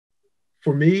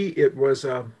For me, it was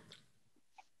a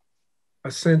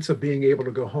sense of being able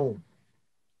to go home,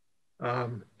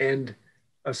 and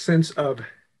a sense of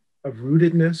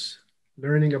rootedness,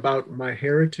 learning about my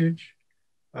heritage.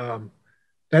 Um,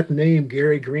 that name,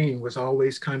 Gary Green, was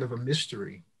always kind of a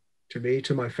mystery to me,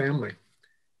 to my family.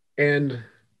 And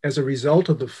as a result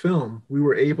of the film, we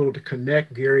were able to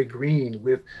connect Gary Green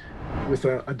with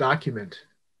a document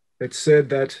that said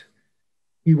that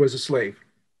he was a slave.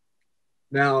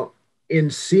 Now, in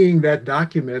seeing that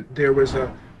document, there was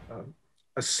a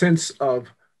sense of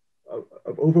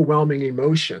overwhelming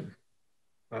emotion,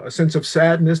 a sense of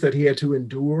sadness that he had to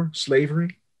endure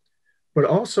slavery, but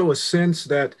also a sense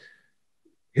that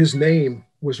his name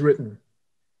was written,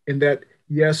 and that,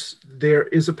 yes, there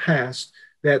is a past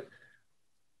that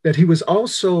he was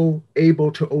also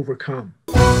able to overcome.